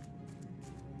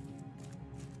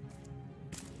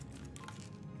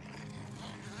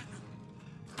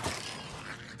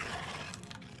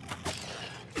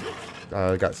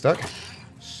 Got stuck.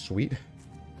 Sweet.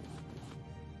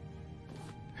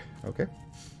 Okay.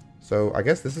 So I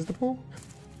guess this is the pool?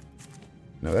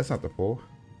 No, that's not the pool.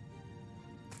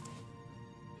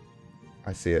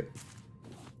 I see it.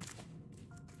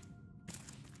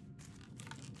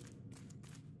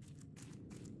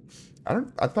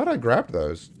 I thought I grabbed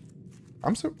those.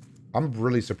 I'm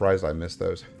really surprised I missed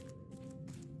those.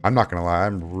 I'm not gonna lie,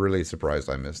 I'm really surprised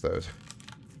I missed those.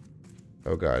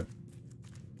 Oh god.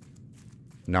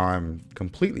 Now I'm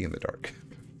completely in the dark.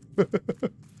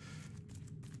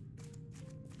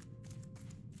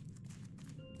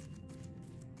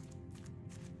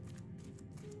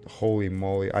 Holy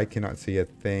moly, I cannot see a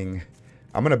thing.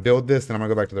 I'm going to build this and I'm going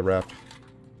to go back to the raft.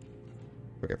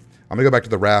 Okay. I'm going to go back to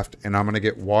the raft and I'm going to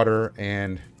get water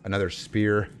and another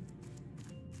spear.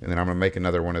 And then I'm going to make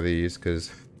another one of these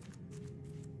because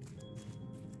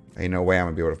ain't no way I'm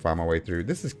going to be able to find my way through.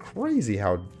 This is crazy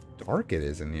how dark it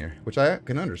is in here, which I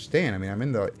can understand. I mean, I'm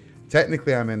in the,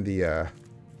 technically I'm in the,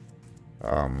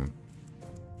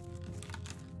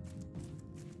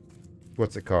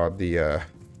 what's it called? The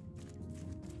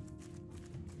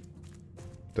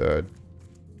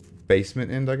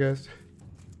basement end, I guess.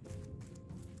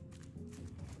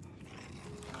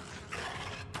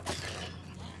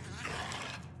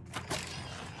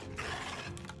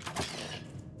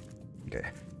 Okay,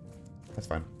 that's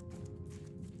fine.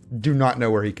 Do not know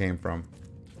where he came from.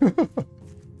 And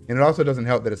it also doesn't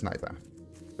help that it's nighttime.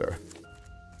 So,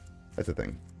 that's the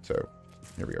thing. So,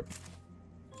 here we go.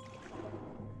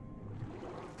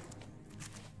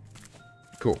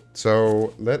 Cool.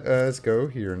 So, let us go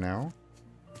here now.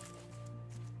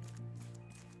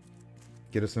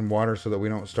 Get us some water so that we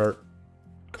don't start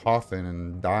coughing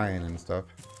and dying and stuff.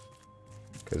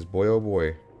 Because boy, oh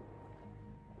boy.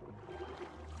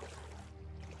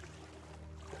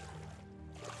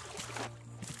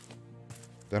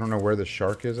 I don't know where the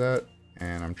shark is at,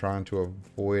 and I'm trying to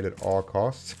avoid at all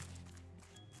costs.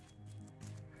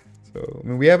 So, I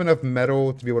mean, we have enough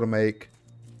metal to be able to make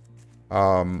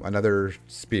another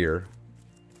spear.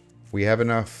 We have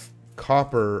enough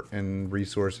copper and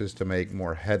resources to make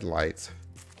more headlights.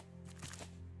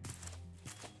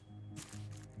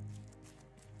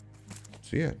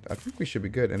 So yeah, I think we should be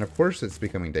good. And of course it's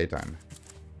becoming daytime.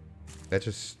 That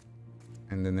just...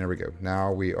 And then there we go.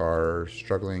 Now we are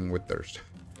struggling with thirst.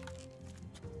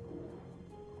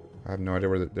 I have no idea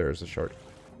where there's a shark.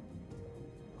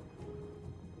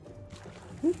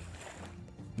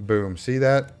 Boom. See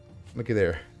that? Looky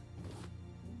there.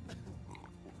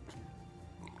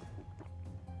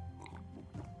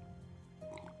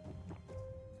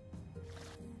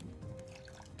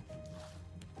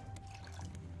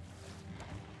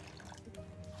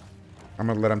 I'm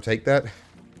going to let him take that. And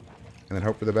then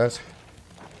hope for the best.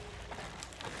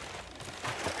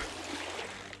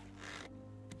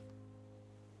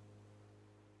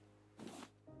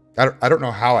 I don't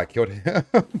know how I killed him.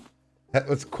 That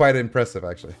was quite impressive,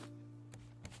 actually.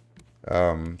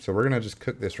 So we're going to just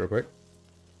cook this real quick.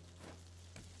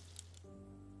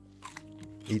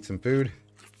 Eat some food.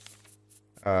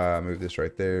 Move this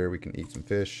right there. We can eat some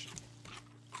fish.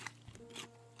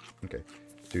 Okay.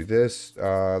 Do this.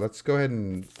 Let's go ahead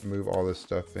and move all this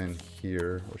stuff in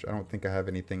here, which I don't think I have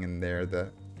anything in there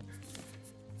that...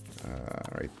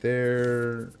 right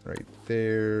there. Right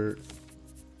there.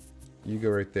 You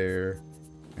go right there.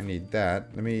 I need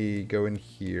that. Let me go in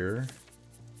here.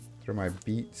 Throw my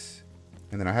beets.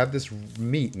 And then I have this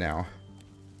meat now.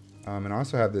 And I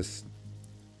also have this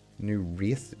new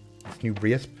wreath.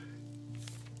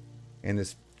 And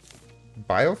this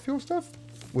biofuel stuff.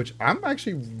 Which I'm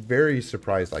actually very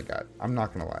surprised I got. I'm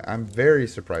not gonna lie. I'm very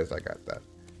surprised I got that.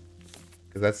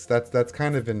 Because that's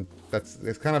kind of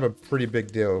it's kind of a pretty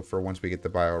big deal for once we get the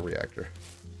bioreactor.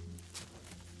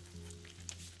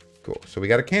 Cool. So we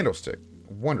got a candlestick.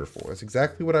 Wonderful. That's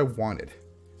exactly what I wanted.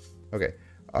 Okay.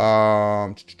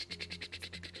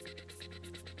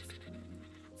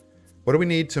 What do we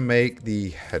need to make the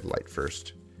headlight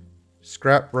first?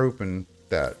 Scrap, rope, and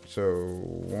that. So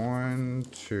 1,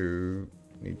 2.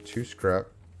 Need 2 scrap.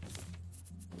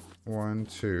 1,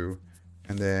 2.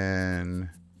 And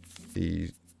then the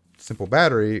simple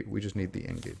battery, we just need the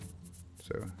ingot.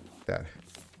 So that.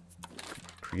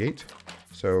 Create.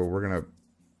 So we're going to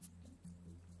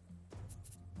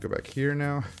go back here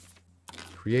now.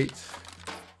 Create.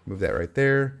 Move that right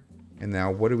there. And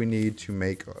now what do we need to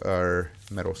make our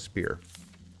metal spear?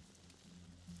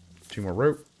 2 more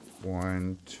rope.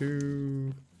 1,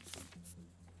 2.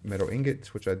 Metal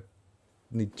ingots, which I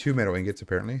need 2 metal ingots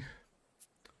apparently.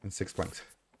 And 6 planks.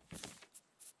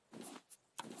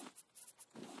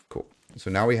 Cool. So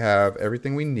now we have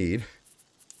everything we need.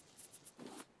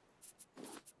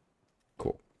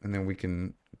 Cool. And then we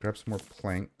can grab some more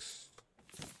planks.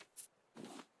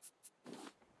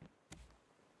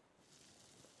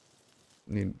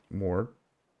 Need more,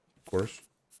 of course.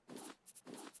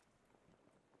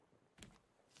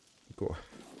 Cool.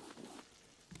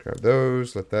 Grab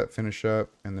those, let that finish up,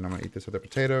 and then I'm gonna eat this other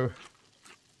potato.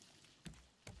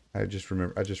 I just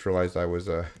realized I was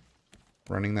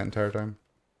running that entire time.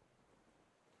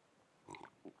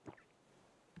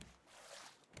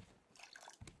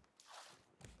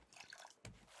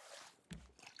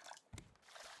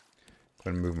 Go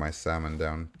ahead and move my salmon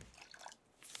down.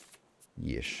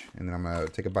 Yeesh. And then I'm going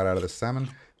to take a bite out of the salmon.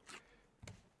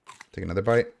 Take another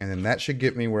bite. And then that should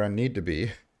get me where I need to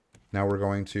be. Now we're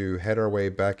going to head our way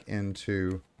back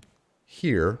into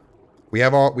here. We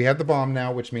have the bomb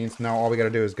now, which means now all we got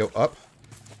to do is go up.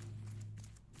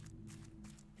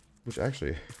 Which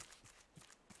actually,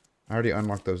 I already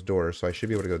unlocked those doors, so I should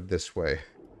be able to go this way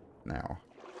now.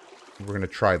 We're going to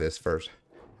try this first.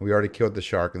 We already killed the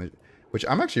shark, which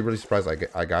I'm actually really surprised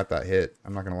I got that hit.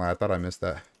 I'm not going to lie. I thought I missed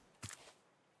that.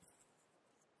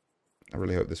 I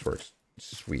really hope this works.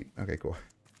 Sweet. Okay, cool.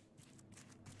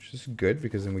 Which is good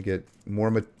because then we get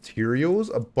more materials.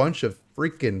 A bunch of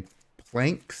freaking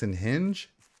planks and hinge.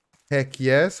 Heck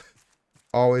yes.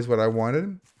 Always what I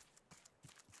wanted.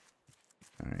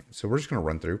 Alright, so we're just going to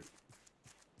run through.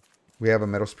 We have a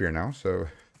metal spear now, so...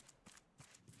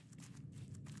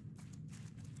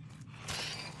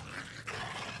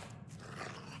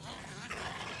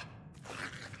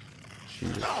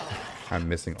 Jesus. I'm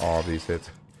missing all of these hits.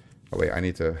 Oh wait, I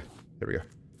need to... There we go.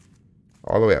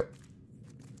 All the way up.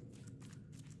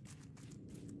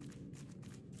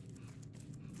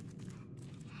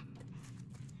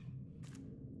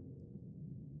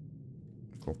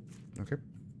 Cool. Okay.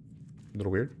 A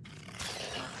little weird.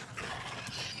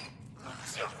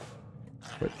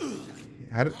 What?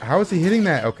 How is he hitting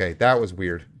that? Okay, that was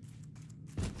weird.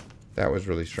 That was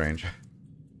really strange.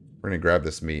 We're gonna grab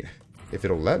this meat. If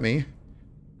it'll let me.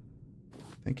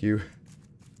 Thank you.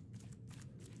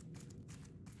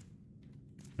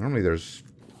 Normally there's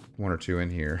one or two in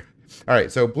here.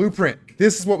 Alright, so blueprint.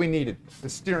 This is what we needed. The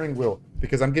steering wheel.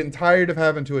 Because I'm getting tired of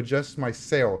having to adjust my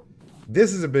sail.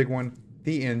 This is a big one.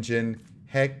 The engine.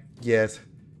 Heck yes.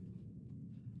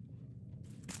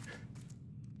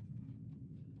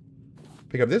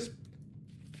 Pick up this.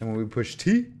 And when we push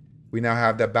T, we now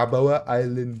have the Balboa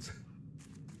Islands.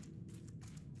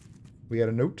 We got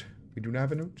a note. We do not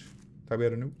have a note. Thought we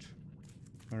had a note.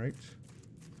 Alright.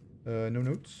 No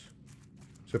notes.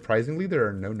 Surprisingly, there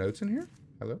are no notes in here.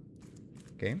 Hello?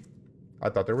 Game? I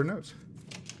thought there were notes.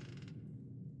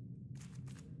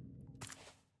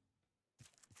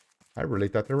 I really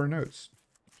thought there were notes.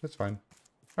 That's fine.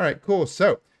 Alright, cool.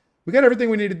 So, we got everything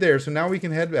we needed there. So now we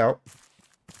can head out.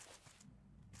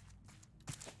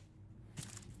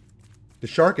 The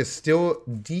shark is still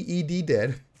DED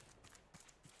dead.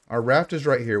 Our raft is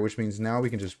right here, which means now we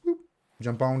can just whoop,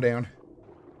 jump on down.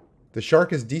 The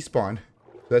shark is despawned.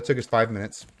 So that took us 5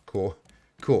 minutes. Cool.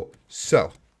 Cool.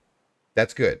 So,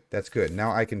 that's good. That's good.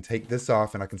 Now I can take this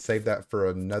off and I can save that for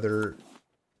another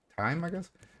time, I guess.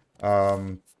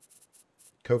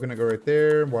 Coconut go right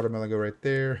there. Watermelon go right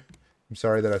there. I'm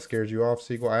sorry that I scared you off,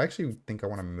 Seagull. I actually think I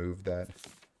want to move that.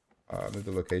 Move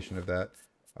the location of that.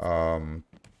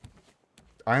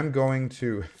 I'm going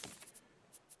to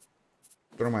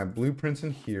throw my blueprints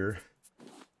in here.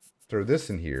 Throw this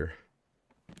in here.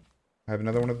 I have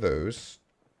another one of those.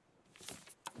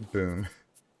 Boom.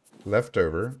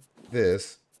 Leftover.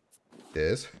 This.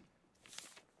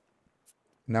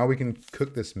 Now we can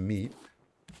cook this meat.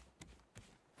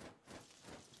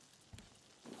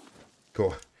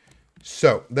 Cool.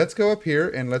 So let's go up here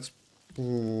and let's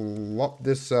plop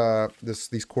this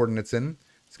these coordinates in.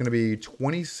 It's gonna be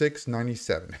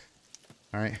 2697.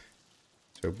 Alright.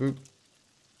 So boop.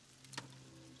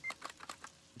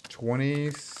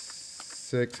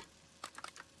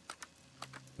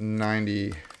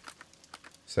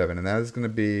 2697. And that is gonna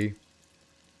be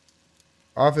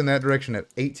off in that direction at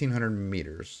 1800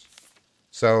 meters.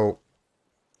 So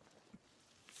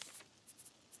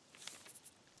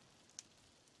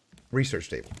research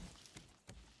table.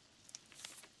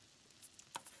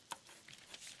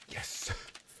 Yes.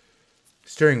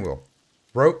 Steering wheel.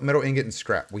 Rope, metal ingot, and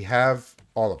scrap. We have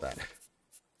all of that.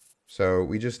 So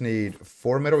we just need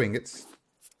 4 metal ingots.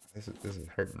 This is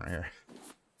hurting right here.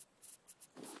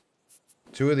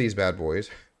 2 of these bad boys.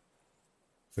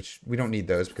 Which we don't need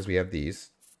those because we have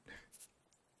these.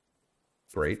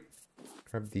 Great.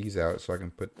 Grab these out so I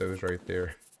can put those right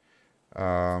there.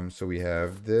 So we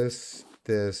have this.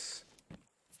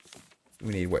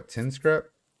 We need what, 10 scrap?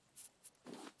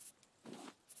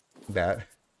 That.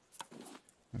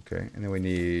 Okay, and then we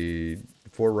need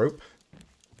 4 rope.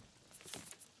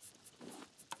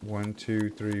 1, 2,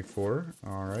 3, 4.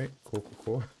 Alright,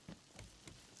 cool.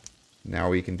 Now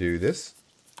we can do this.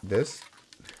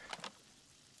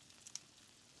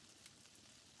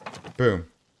 Boom.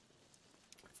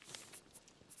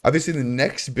 Obviously, the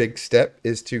next big step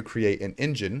is to create an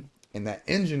engine. And that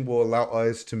engine will allow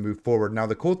us to move forward. Now,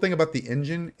 the cool thing about the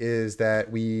engine is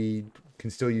that we can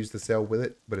still use the sail with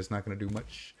it, but it's not going to do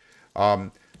much.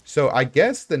 So I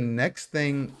guess the next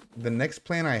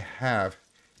plan I have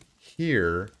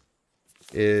here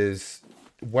is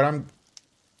what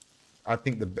I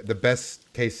think the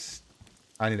best case,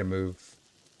 I need to move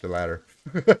the ladder.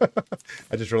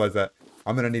 I just realized that.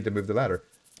 I'm going to need to move the ladder.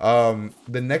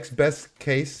 The next best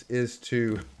case is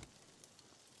to...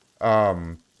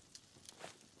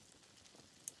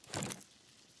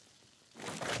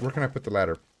 where can I put the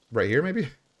ladder? Right here, maybe?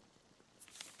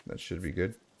 That should be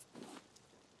good.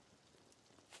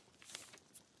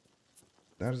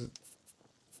 That is...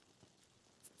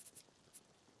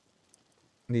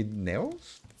 Need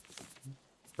nails?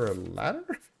 For a ladder?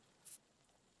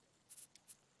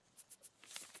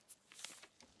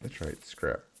 That's right,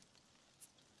 scrap.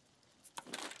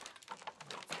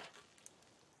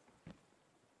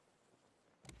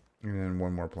 And then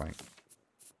one more plank.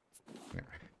 Yeah.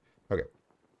 Okay.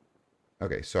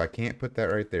 Okay, so I can't put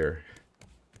that right there.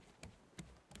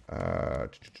 I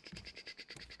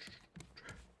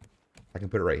can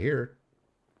put it right here.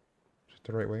 Is it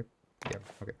the right way? Yeah,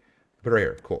 okay. Put it right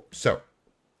here. Cool. So,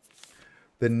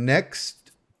 the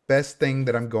next best thing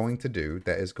that I'm going to do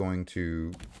that is going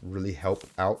to really help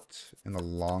out in the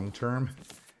long term,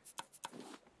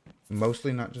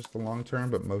 mostly not just the long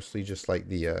term, but mostly just like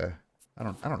the I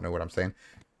don't know what I'm saying.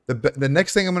 The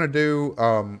next thing I'm gonna do,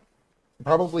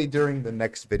 probably during the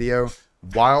next video,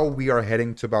 while we are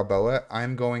heading to Balboa,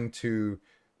 I'm going to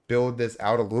build this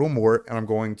out a little more, and I'm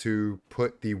going to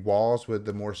put the walls with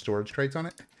the more storage crates on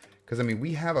it. Because, I mean,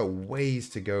 we have a ways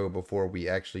to go before we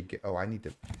actually get... Oh, I need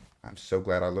to... I'm so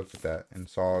glad I looked at that and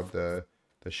saw the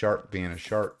shark being a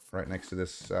shark right next to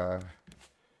this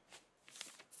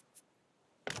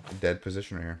dead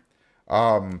position right here.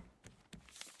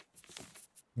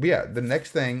 But yeah, the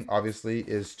next thing, obviously,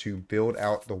 is to build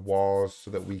out the walls so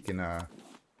that we can,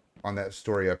 on that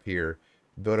story up here,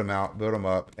 build them out, build them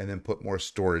up, and then put more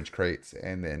storage crates,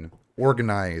 and then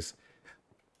organize.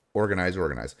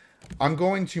 I'm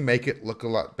going to make it look a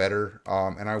lot better,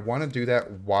 and I want to do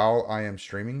that while I am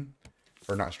streaming,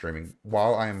 or not streaming,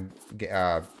 while I am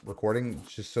recording,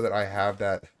 just so that I have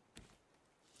that,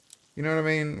 you know what I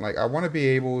mean? Like, I want to be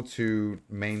able to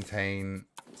maintain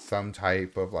some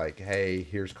type of, like, hey,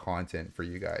 here's content for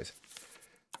you guys.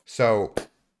 So,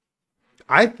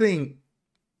 I think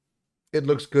it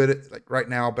looks good, like, right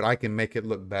now, but I can make it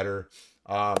look better.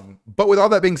 But with all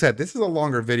that being said, this is a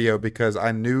longer video because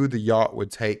I knew the yacht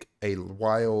would take a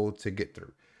while to get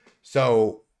through.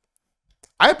 So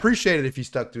I appreciate it if you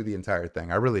stuck through the entire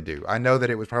thing. I really do. I know that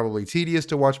it was probably tedious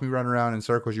to watch me run around in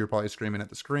circles. You're probably screaming at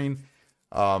the screen.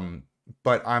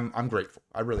 But I'm grateful.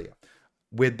 I really am.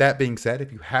 With that being said,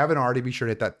 if you haven't already, be sure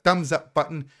to hit that thumbs up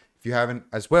button. If you haven't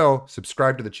as well,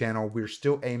 subscribe to the channel. We're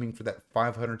still aiming for that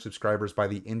 500 subscribers by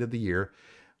the end of the year.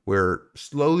 We're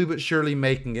slowly but surely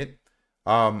making it.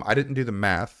 I didn't do the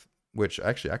math, which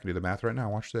actually I can do the math right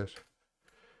now. Watch this.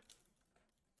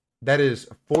 That is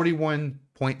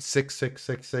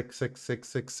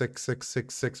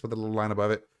 41.6666666666 with a little line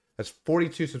above it. That's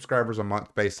 42 subscribers a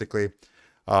month, basically.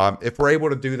 If we're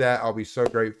able to do that, I'll be so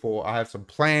grateful. I have some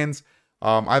plans.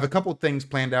 I have a couple things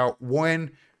planned out.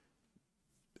 One,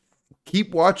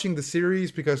 keep watching the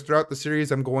series, because throughout the series,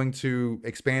 I'm going to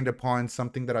expand upon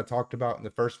something that I talked about in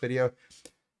the first video.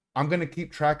 I'm going to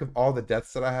keep track of all the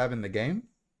deaths that I have in the game.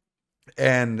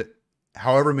 And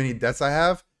however many deaths I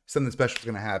have, something special is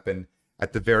going to happen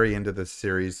at the very end of the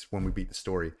series when we beat the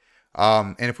story.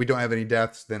 And if we don't have any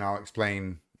deaths, then I'll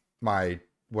explain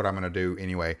what I'm going to do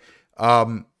anyway.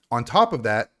 On top of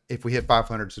that, if we hit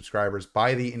 500 subscribers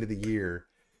by the end of the year,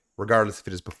 regardless if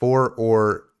it is before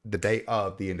or the day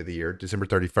of the end of the year, December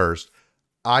 31st,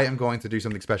 I am going to do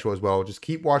something special as well. Just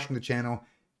keep watching the channel.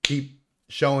 Keep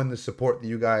showing the support that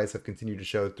you guys have continued to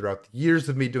show throughout the years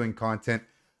of me doing content.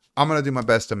 I'm going to do my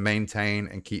best to maintain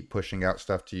and keep pushing out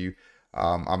stuff to you.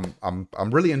 I'm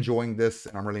really enjoying this,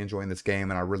 and I'm really enjoying this game,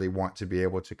 and I really want to be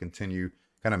able to continue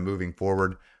kind of moving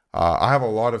forward. I have a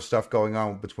lot of stuff going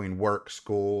on between work,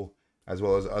 school, as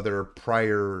well as other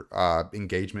prior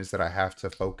engagements that I have to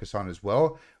focus on as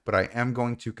well. But I am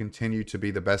going to continue to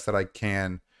be the best that I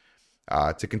can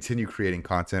to continue creating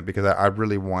content, because I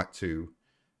really want to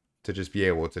just be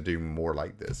able to do more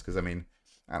like this. Because, I mean,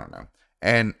 I don't know.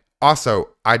 And also,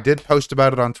 I did post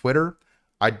about it on Twitter.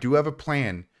 I do have a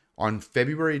plan on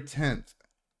February 10th,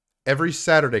 every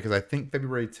Saturday, because I think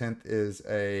February 10th is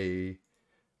a...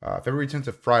 February 10th is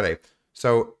a Friday.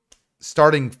 So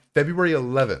starting February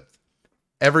 11th,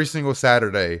 every single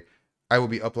Saturday, I will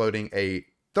be uploading a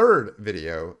third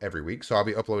video every week. So I'll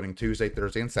be uploading Tuesday,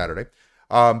 Thursday, and Saturday.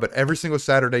 But every single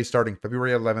Saturday starting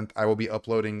February 11th, I will be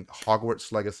uploading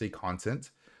Hogwarts Legacy content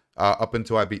up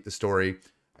until I beat the story.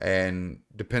 And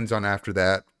depends on after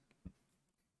that.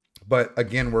 But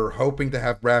again, we're hoping to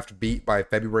have Raft beat by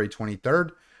February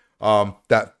 23rd.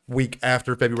 That week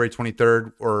after February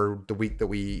 23rd, or the week that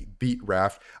we beat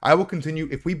Raft. I will continue,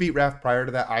 if we beat Raft prior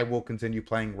to that, I will continue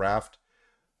playing Raft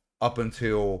up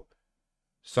until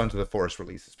Sons of the Forest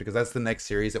releases, because that's the next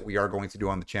series that we are going to do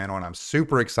on the channel, and I'm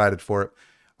super excited for it.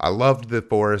 I loved the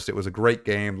Forest. It was a great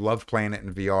game. Loved playing it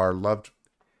in VR. Loved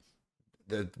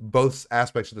both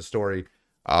aspects of the story.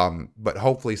 But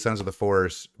hopefully Sons of the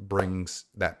Forest brings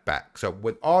that back. So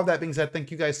with all that being said, thank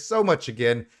you guys so much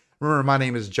again. Remember, my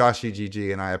name is Jawshy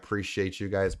GG, and I appreciate you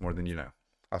guys more than you know.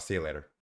 I'll see you later.